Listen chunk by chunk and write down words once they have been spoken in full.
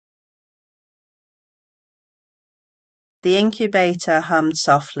The incubator hummed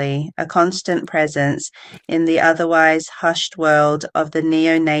softly, a constant presence in the otherwise hushed world of the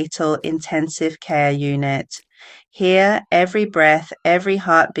neonatal intensive care unit. Here, every breath, every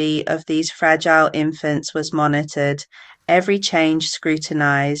heartbeat of these fragile infants was monitored, every change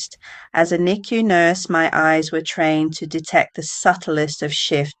scrutinized. As a NICU nurse, my eyes were trained to detect the subtlest of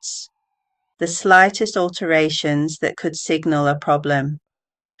shifts, the slightest alterations that could signal a problem.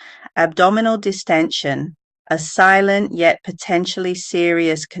 Abdominal distension, a silent yet potentially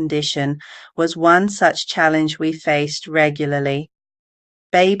serious condition, was one such challenge we faced regularly.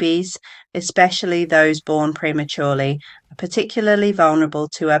 Babies, especially those born prematurely, are particularly vulnerable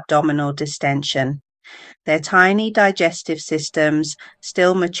to abdominal distension. Their tiny digestive systems,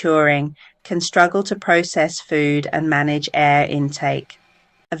 still maturing, can struggle to process food and manage air intake.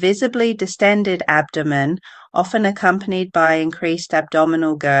 A visibly distended abdomen, often accompanied by increased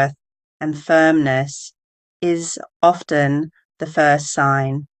abdominal girth and firmness, is often the first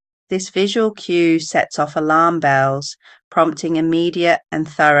sign. This visual cue sets off alarm bells, prompting immediate and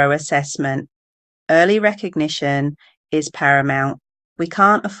thorough assessment. Early recognition is paramount. We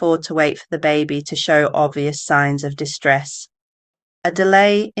can't afford to wait for the baby to show obvious signs of distress. A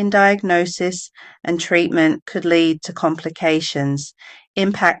delay in diagnosis and treatment could lead to complications,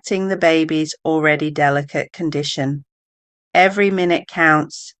 impacting the baby's already delicate condition. Every minute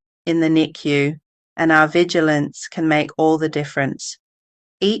counts in the NICU, and our vigilance can make all the difference.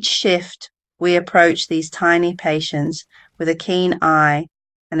 Each shift, we approach these tiny patients with a keen eye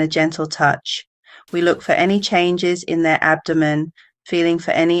and a gentle touch. We look for any changes in their abdomen, feeling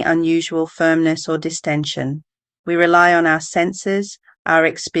for any unusual firmness or distension. We rely on our senses, our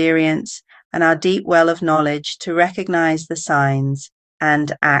experience, and our deep well of knowledge to recognize the signs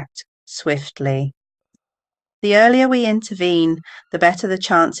and act swiftly. The earlier we intervene, the better the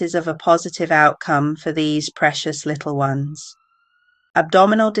chances of a positive outcome for these precious little ones.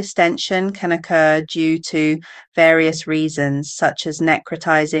 Abdominal distension can occur due to various reasons, such as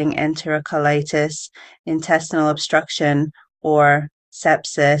necrotizing enterocolitis, intestinal obstruction, or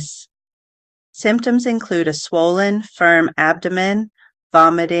sepsis. Symptoms include a swollen, firm abdomen,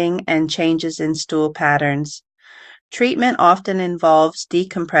 vomiting, and changes in stool patterns. Treatment often involves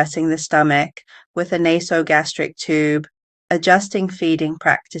decompressing the stomach with a nasogastric tube, adjusting feeding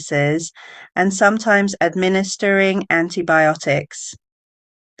practices, and sometimes administering antibiotics.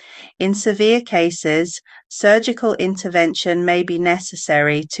 In severe cases, surgical intervention may be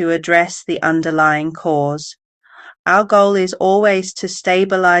necessary to address the underlying cause. Our goal is always to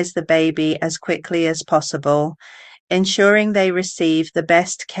stabilize the baby as quickly as possible, ensuring they receive the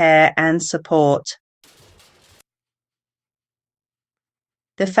best care and support.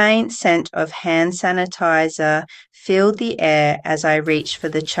 The faint scent of hand sanitizer filled the air as I reached for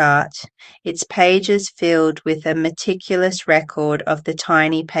the chart, its pages filled with a meticulous record of the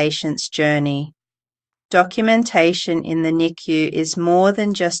tiny patient's journey. Documentation in the NICU is more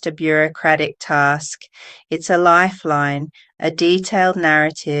than just a bureaucratic task. It's a lifeline, a detailed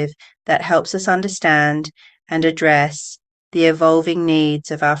narrative that helps us understand and address the evolving needs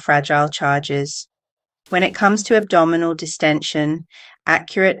of our fragile charges. When it comes to abdominal distension,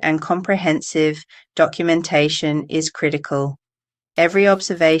 accurate and comprehensive documentation is critical. Every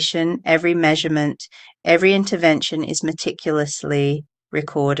observation, every measurement, every intervention is meticulously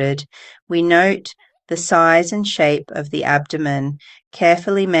recorded. We note the size and shape of the abdomen,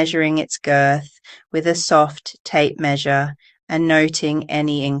 carefully measuring its girth with a soft tape measure and noting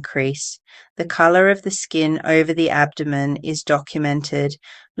any increase. The color of the skin over the abdomen is documented,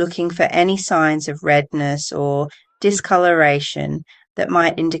 looking for any signs of redness or discoloration that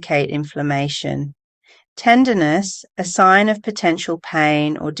might indicate inflammation. Tenderness, a sign of potential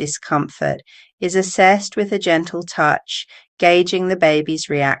pain or discomfort, is assessed with a gentle touch, gauging the baby's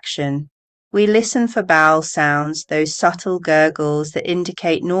reaction. We listen for bowel sounds, those subtle gurgles that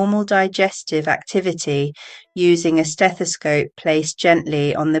indicate normal digestive activity, using a stethoscope placed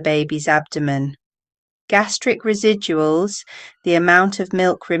gently on the baby's abdomen. Gastric residuals, the amount of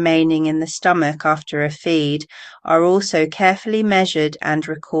milk remaining in the stomach after a feed, are also carefully measured and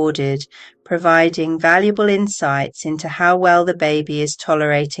recorded, providing valuable insights into how well the baby is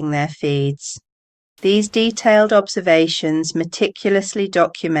tolerating their feeds. These detailed observations, meticulously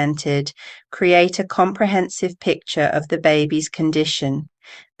documented, create a comprehensive picture of the baby's condition.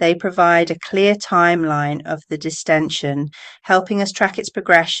 They provide a clear timeline of the distension, helping us track its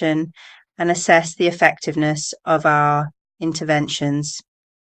progression and assess the effectiveness of our interventions.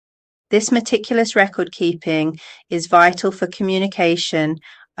 This meticulous record keeping is vital for communication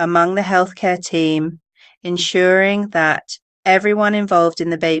among the healthcare team, ensuring that Everyone involved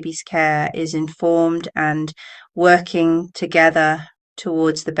in the baby's care is informed and working together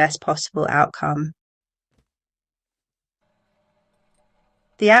towards the best possible outcome.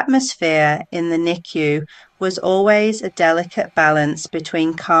 The atmosphere in the NICU was always a delicate balance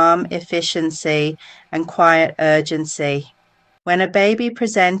between calm efficiency and quiet urgency. When a baby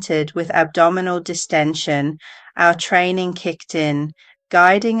presented with abdominal distension, our training kicked in,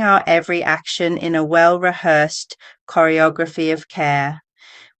 guiding our every action in a well-rehearsed choreography of care.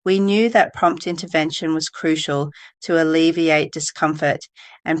 We knew that prompt intervention was crucial to alleviate discomfort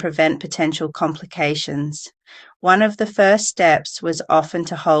and prevent potential complications. One of the first steps was often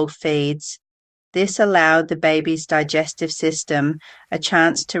to hold feeds. This allowed the baby's digestive system a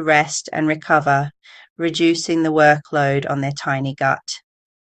chance to rest and recover, reducing the workload on their tiny gut.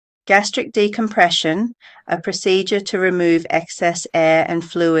 Gastric decompression, a procedure to remove excess air and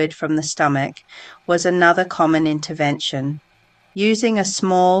fluid from the stomach, was another common intervention. Using a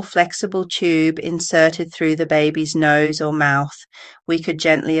small, flexible tube inserted through the baby's nose or mouth, we could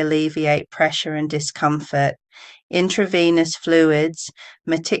gently alleviate pressure and discomfort. Intravenous fluids,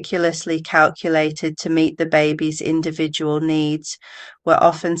 meticulously calculated to meet the baby's individual needs, were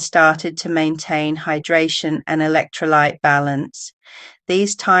often started to maintain hydration and electrolyte balance.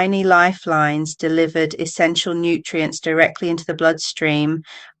 These tiny lifelines delivered essential nutrients directly into the bloodstream,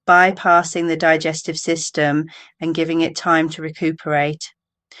 bypassing the digestive system and giving it time to recuperate.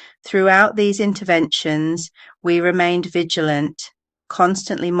 Throughout these interventions, we remained vigilant,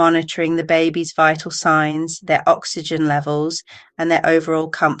 constantly monitoring the baby's vital signs, their oxygen levels, and their overall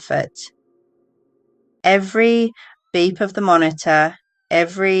comfort. Every beep of the monitor,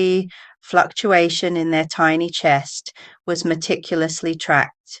 every fluctuation in their tiny chest was meticulously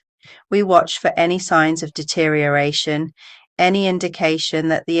tracked. We watched for any signs of deterioration, any indication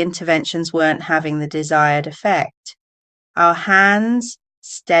that the interventions weren't having the desired effect. Our hands,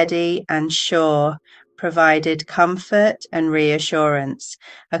 steady and sure, provided comfort and reassurance,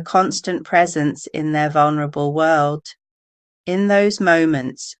 a constant presence in their vulnerable world. In those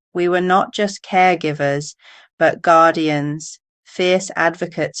moments, we were not just caregivers, but guardians, fierce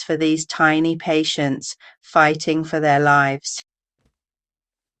advocates for these tiny patients fighting for their lives.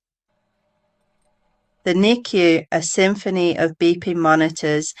 The NICU, a symphony of beeping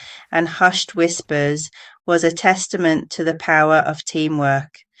monitors and hushed whispers, was a testament to the power of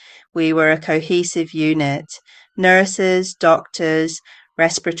teamwork. We were a cohesive unit, nurses, doctors,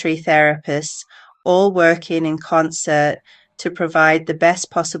 respiratory therapists, all working in concert to provide the best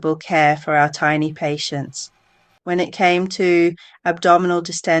possible care for our tiny patients. When it came to abdominal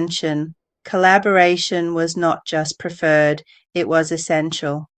distension, collaboration was not just preferred, it was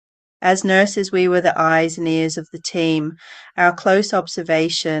essential. As nurses, we were the eyes and ears of the team, our close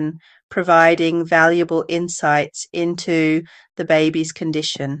observation providing valuable insights into the baby's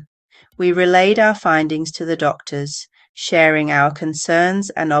condition. We relayed our findings to the doctors, sharing our concerns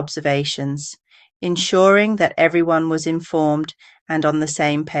and observations, ensuring that everyone was informed and on the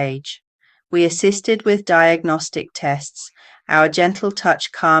same page. We assisted with diagnostic tests, our gentle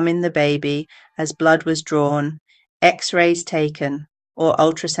touch calming the baby as blood was drawn, X-rays taken, or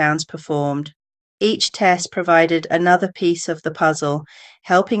ultrasounds performed. Each test provided another piece of the puzzle,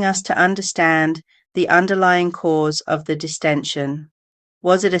 helping us to understand the underlying cause of the distension.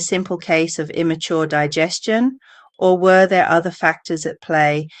 Was it a simple case of immature digestion, or were there other factors at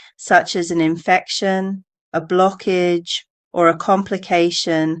play, such as an infection, a blockage, or a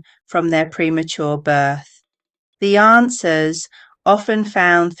complication from their premature birth? The answers, often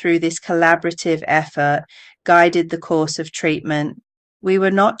found through this collaborative effort, guided the course of treatment. We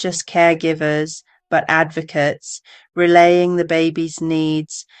were not just caregivers, but advocates, relaying the baby's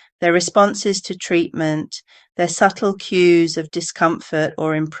needs, their responses to treatment, their subtle cues of discomfort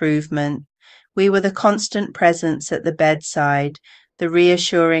or improvement. We were the constant presence at the bedside, the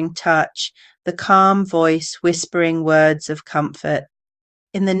reassuring touch, the calm voice whispering words of comfort.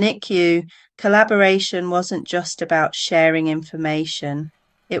 In the NICU, collaboration wasn't just about sharing information.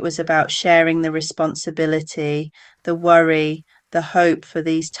 It was about sharing the responsibility, the worry, the hope for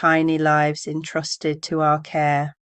these tiny lives entrusted to our care.